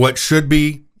what should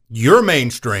be your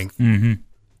main strength in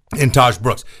Taj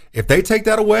Brooks. If they take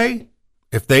that away,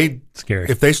 if they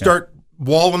start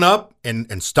walling up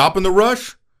and stopping the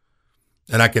rush,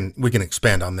 and we can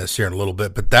expand on this here in a little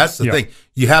bit, but that's the thing.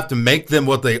 You have to make them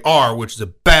what they are, which is a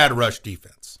bad rush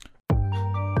defense.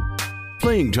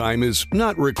 Playing time is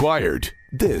not required.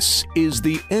 This is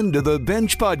the End of the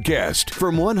Bench podcast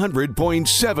from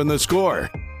 100.7 The Score.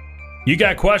 You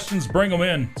got questions? Bring them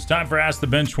in. It's time for Ask the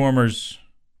Benchwarmers.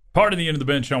 Part of the End of the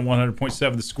Bench on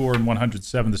 100.7 The Score and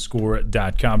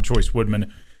 107thescore.com. Chois,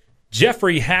 Woodman,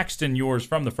 Jeffrey Haxton, yours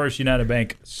from the First United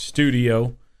Bank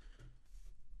studio.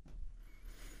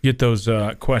 Get those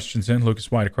questions in. Lucas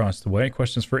White across the way.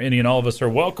 Questions for any and all of us are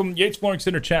welcome. Yates Flooring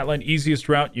Center chat line, easiest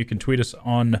route. You can tweet us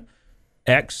on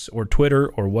X or Twitter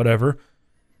or whatever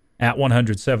at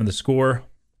 107 The Score,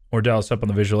 or dial us up on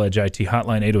the Visual Edge IT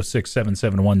hotline,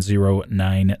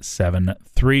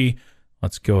 806-771-0973.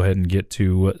 Let's go ahead and get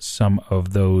to some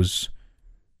of those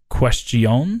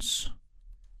questions.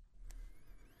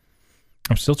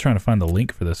 I'm still trying to find the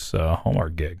link for this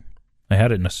Hallmark gig. I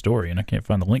had it in a story, and I can't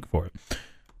find the link for it.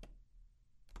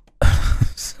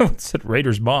 Someone said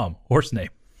Raiders bomb, horse name.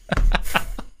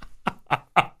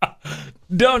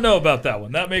 Don't know about that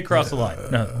one. That may cross the line.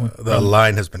 No, the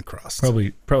line has been crossed.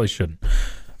 Probably shouldn't.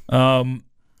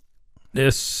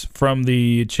 This from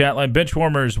the chat line.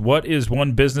 Benchwarmers, what is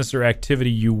one business or activity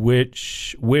you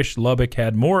wish Lubbock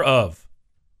had more of?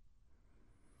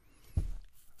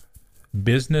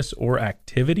 Business or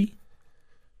activity?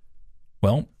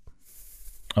 Well,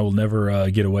 I will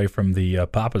never get away from the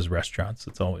Papa's restaurants.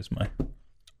 It's always my...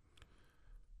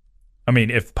 I mean,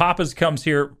 if Papa's comes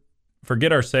here,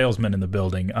 forget our salesman in the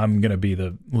building. I'm going to be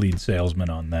the lead salesman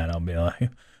on that. I'll be like,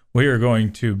 we are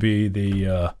going to be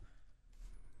the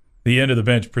End of the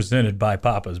Bench presented by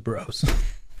Papa's Bros.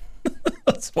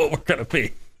 That's what we're going to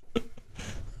be.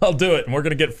 I'll do it, and we're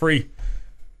going to get free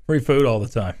food all the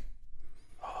time.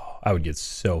 Oh, I would get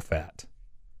so fat.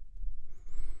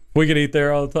 If we could eat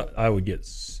there all the time, I would get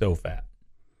so fat.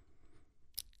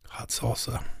 Hot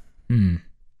salsa.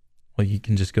 Well, you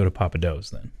can just go to Papa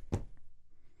Do's then.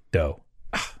 Dough.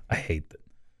 I hate that.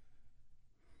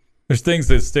 There's things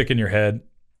that stick in your head.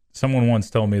 Someone once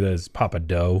told me that it's Papa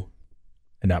Dough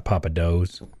and not Papa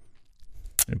Do's.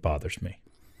 It bothers me.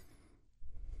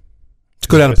 Let's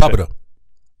go down to Papa Dough.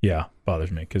 Yeah,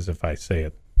 bothers me because if I say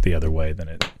it the other way, then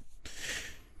it...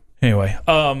 Anyway.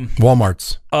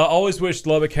 Walmart's. Always wished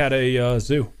Lubbock had a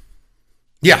zoo.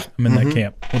 Yeah. I'm in that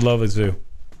camp. Would love a zoo.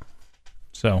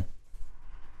 So,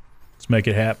 let's make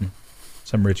it happen.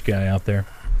 Some rich guy out there.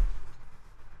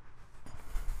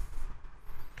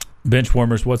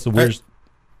 Benchwarmers, what's the weirdest...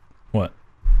 What?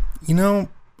 You know,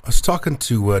 I was talking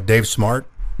to Dave Smart.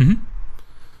 Mm-hmm.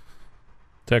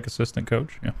 Tech assistant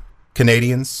coach. Yeah.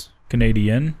 Canadians.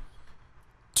 Canadian.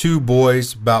 2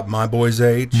 boys about my boy's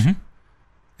age. Mm-hmm.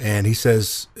 And he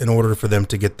says in order for them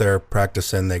to get their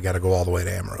practice in, they got to go all the way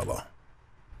to Amarillo.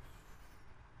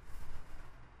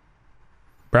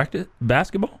 Practice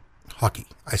basketball? Hockey.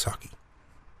 Ice hockey.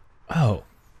 Oh.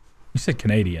 You said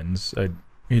Canadians. You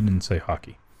didn't say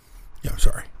hockey. Yeah, I'm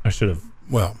sorry. I should have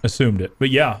assumed it. But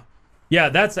yeah,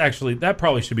 that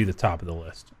probably should be the top of the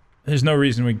list. There's no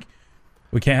reason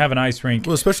we can't have an ice rink.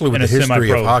 Well, especially with and the a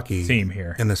history of semi-pro hockey team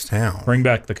here in this town. Bring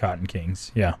back the Cotton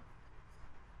Kings. Yeah,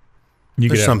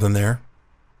 There's something there.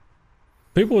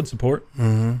 People would support.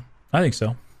 Mm-hmm. I think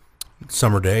so.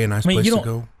 Summer day, a nice place to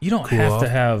go. You don't cool have off. to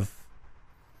have.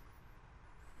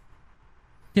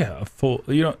 Yeah, a full.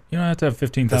 You don't have to have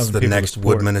 15,000 people. That's the next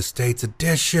Woodman Estates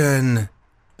edition.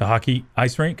 The hockey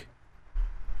ice rink.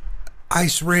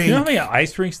 Ice rink. You know how many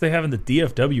ice rinks they have in the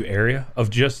DFW area of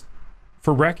just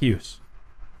for rec use?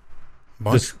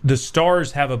 The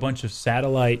Stars have a bunch of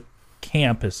satellite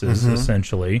campuses,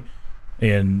 essentially,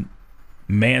 in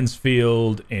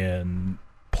Mansfield, in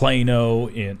Plano,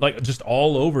 in like just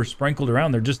all over, sprinkled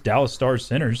around. They're just Dallas Stars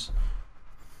centers.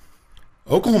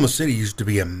 Oklahoma City used to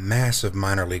be a massive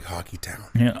minor league hockey town.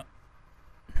 Yeah.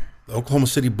 The Oklahoma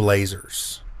City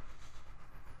Blazers.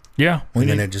 Yeah. And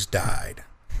then it just died.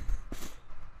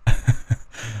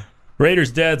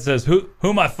 Raiders' dad says, "Who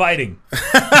am I fighting?"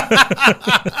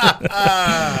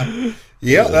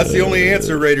 Yeah, that's the only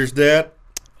answer, Raiders' dad.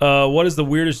 What is the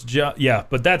weirdest job? Yeah,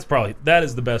 but that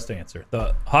is the best answer.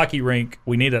 The hockey rink.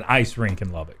 We need an ice rink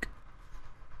in Lubbock.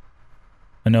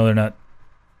 I know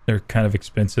they're kind of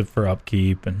expensive for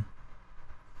upkeep and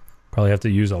probably have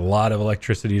to use a lot of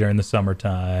electricity during the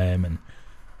summertime. And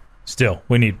still,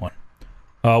 we need one.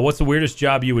 What's the weirdest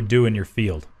job you would do in your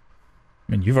field?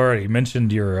 I mean, you've already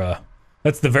mentioned your.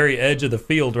 That's the very edge of the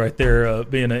field right there,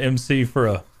 being an MC for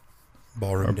a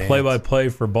ballroom dance. Play-by-play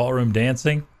for ballroom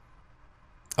dancing.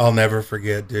 I'll never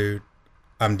forget, dude.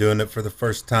 I'm doing it for the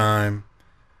first time.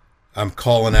 I'm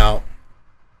calling out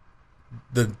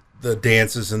the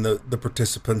dances and the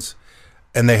participants,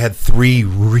 and they had 3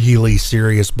 really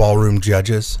serious ballroom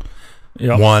judges.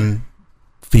 Yep. One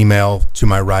female to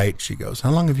my right. She goes, "How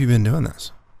long have you been doing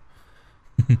this?"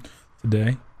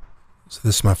 Today. So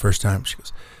this is my first time. She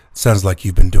goes, "It sounds like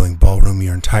you've been doing ballroom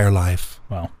your entire life."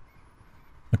 Wow.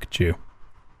 Look at you.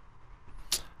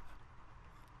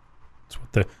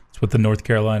 It's what the North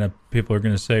Carolina people are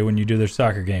going to say when you do their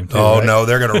soccer game, too. Oh, right? no,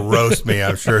 they're going to roast me,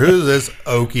 I'm sure. Who's this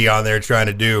Okie on there trying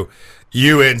to do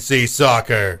UNC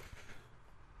soccer?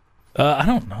 I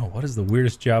don't know. What is the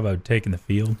weirdest job I would take in the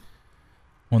field?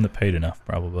 One that paid enough,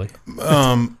 probably.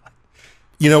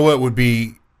 You know what would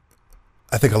be,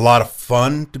 I think, a lot of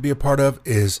fun to be a part of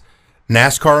is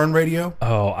NASCAR on radio.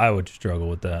 Oh, I would struggle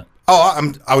with that.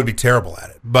 Oh, I would be terrible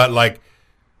at it. But, like,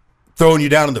 throwing you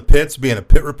down in the pits, being a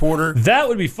pit reporter. That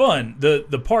would be fun.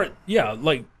 The part, yeah,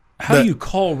 like, how do you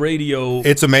call radio?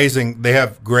 It's amazing. They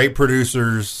have great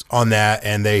producers on that,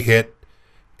 and they hit,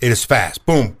 it is fast.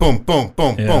 Boom, boom, boom,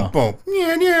 boom, boom, boom.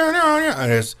 Yeah. And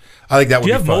I think that would be fun. Do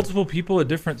you have multiple people at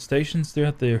different stations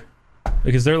throughout there?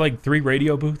 Because they're like 3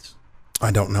 radio booths?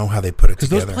 I don't know how they put it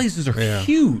together. Because those places are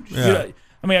huge. Yeah.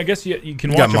 I mean, I guess you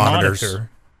can You watch a got monitors. monitor.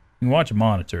 You can watch a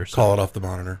monitor. So Call it off the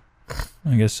monitor.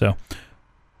 I guess so.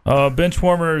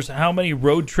 Benchwarmers, how many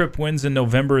road trip wins in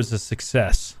November is a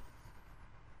success?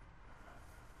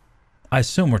 I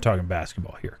assume we're talking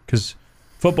basketball here. Because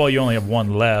football, you only have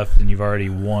 1 left, and you've already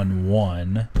won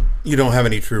 1. You don't have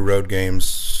any true road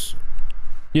games.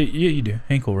 Yeah, you do.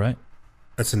 Hinkle, right?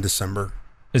 That's in December.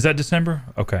 Is that December?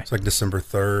 Okay. It's like December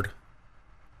 3rd.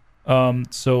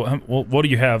 So, what do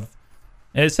you have?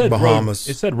 And it said Bahamas.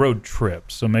 It said road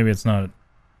trip, so maybe it's not.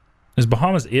 Is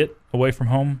Bahamas it away from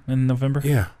home in November?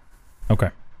 Yeah.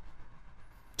 Okay.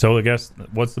 So I guess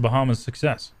what's the Bahamas'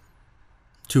 success?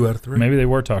 2 out of 3. Maybe they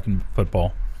were talking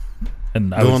football. And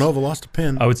Villanova lost a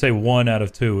pin. I would say 1 out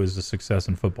of 2 is a success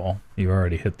in football. You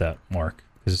already hit that mark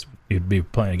because you'd be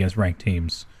playing against ranked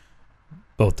teams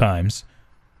both times.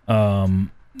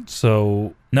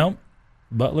 So no,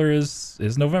 Butler is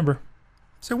November.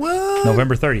 So what?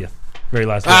 November 30th, very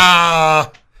last day.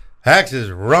 Hax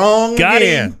is wrong Got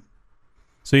again. him.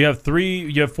 So you have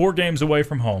 4 games away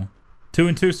from home.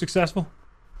 2-2 successful?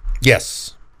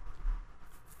 Yes.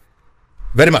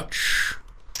 Very much.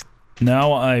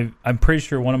 Now I'm pretty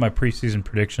sure one of my preseason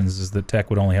predictions is that Tech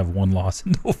would only have 1 loss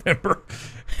in November,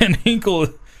 and Hinkle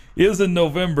is in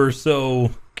November,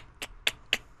 so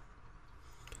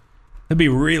it'd be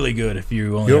really good if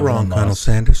you only. You're have wrong, 1 Colonel loss.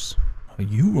 Sanders.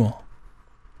 You wrong.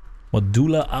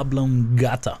 Medulla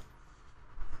oblongata.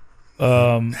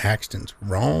 Haxton's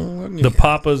wrong. The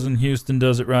Papa's in Houston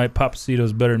does it right.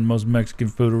 Papacito's better than most Mexican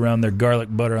food around there.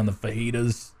 Garlic butter on the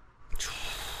fajitas.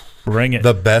 Bring it.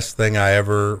 The best thing I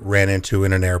ever ran into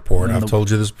in an airport, I've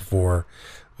told you this before,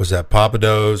 was at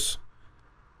Papado's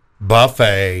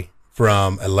buffet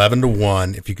from 11 to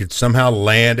 1. If you could somehow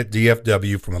land at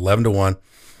DFW from 11 to 1,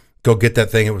 go get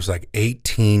that thing. It was like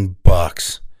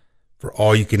 $18 for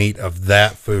all you can eat of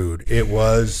that food.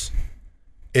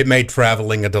 It made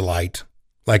traveling a delight.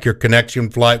 Like your connection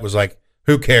flight was like,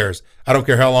 who cares? I don't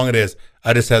care how long it is.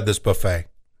 I just had this buffet.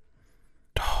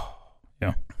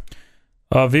 Yeah.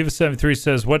 Viva73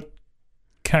 says, what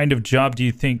kind of job do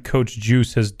you think Coach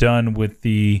Juice has done with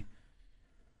the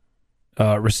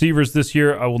receivers this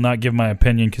year? I will not give my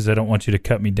opinion because I don't want you to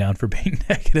cut me down for being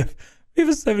negative.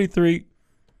 Viva73.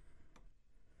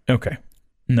 Okay.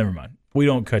 Never mind. We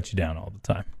don't cut you down all the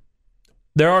time.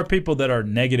 There are people that are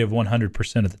negative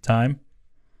 100% of the time.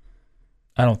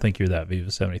 I don't think you're that,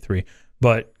 Viva73.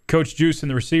 But Coach Juice and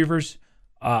the receivers,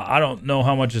 I don't know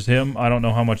how much is him. I don't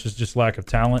know how much is just lack of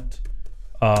talent.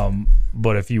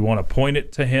 But if you want to point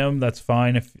it to him, that's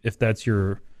fine if that's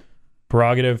your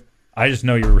prerogative. I just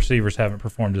know your receivers haven't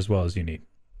performed as well as you need.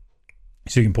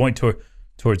 So you can point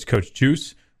towards Coach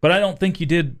Juice. But I don't think you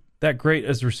did that great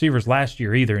as receivers last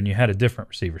year either, and you had a different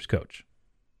receivers coach.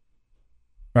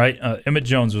 Right? Emmett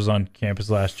Jones was on campus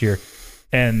last year,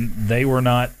 and they were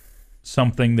not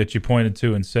something that you pointed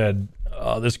to and said,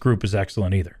 this group is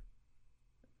excellent either.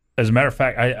 As a matter of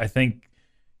fact, I think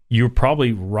you're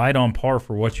probably right on par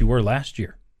for what you were last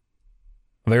year.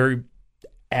 A very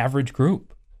average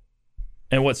group.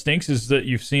 And what stinks is that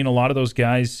you've seen a lot of those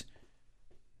guys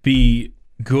be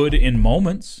good in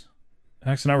moments.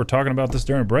 Hax and I were talking about this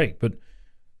during break, but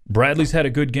Bradley's had a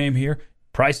good game here.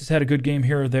 Price has had a good game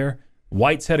here or there.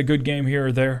 White's had a good game here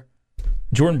or there.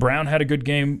 Jordan Brown had a good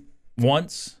game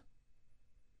once.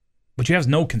 But you have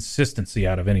no consistency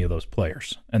out of any of those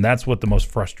players. And that's what the most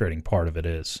frustrating part of it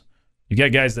is. You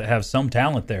got guys that have some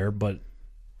talent there, but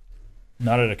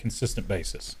not at a consistent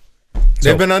basis.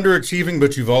 They've been underachieving,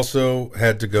 but you've also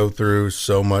had to go through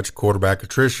so much quarterback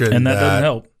attrition. And that doesn't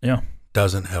help. Yeah.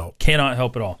 Doesn't help. Cannot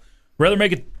help at all. Rather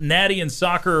make a natty in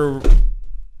soccer,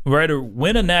 rather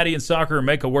win a natty in soccer or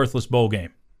make a worthless bowl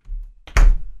game.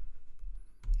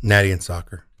 Natty in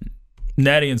soccer.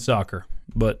 Natty in soccer,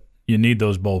 but you need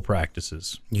those bowl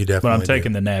practices. You definitely But I'm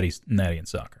taking the natty in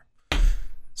soccer.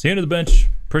 It's the end of the bench.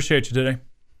 Appreciate you today.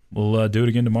 We'll do it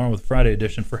again tomorrow with Friday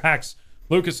edition. For Hax,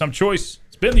 Lucas, I'm Choice.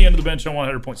 It's been the end of the bench on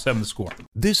 100.7 The Score.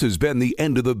 This has been the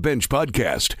End of the Bench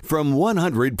podcast from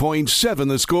 100.7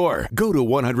 The Score. Go to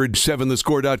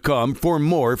 107thescore.com for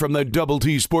more from the Double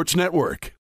T Sports Network.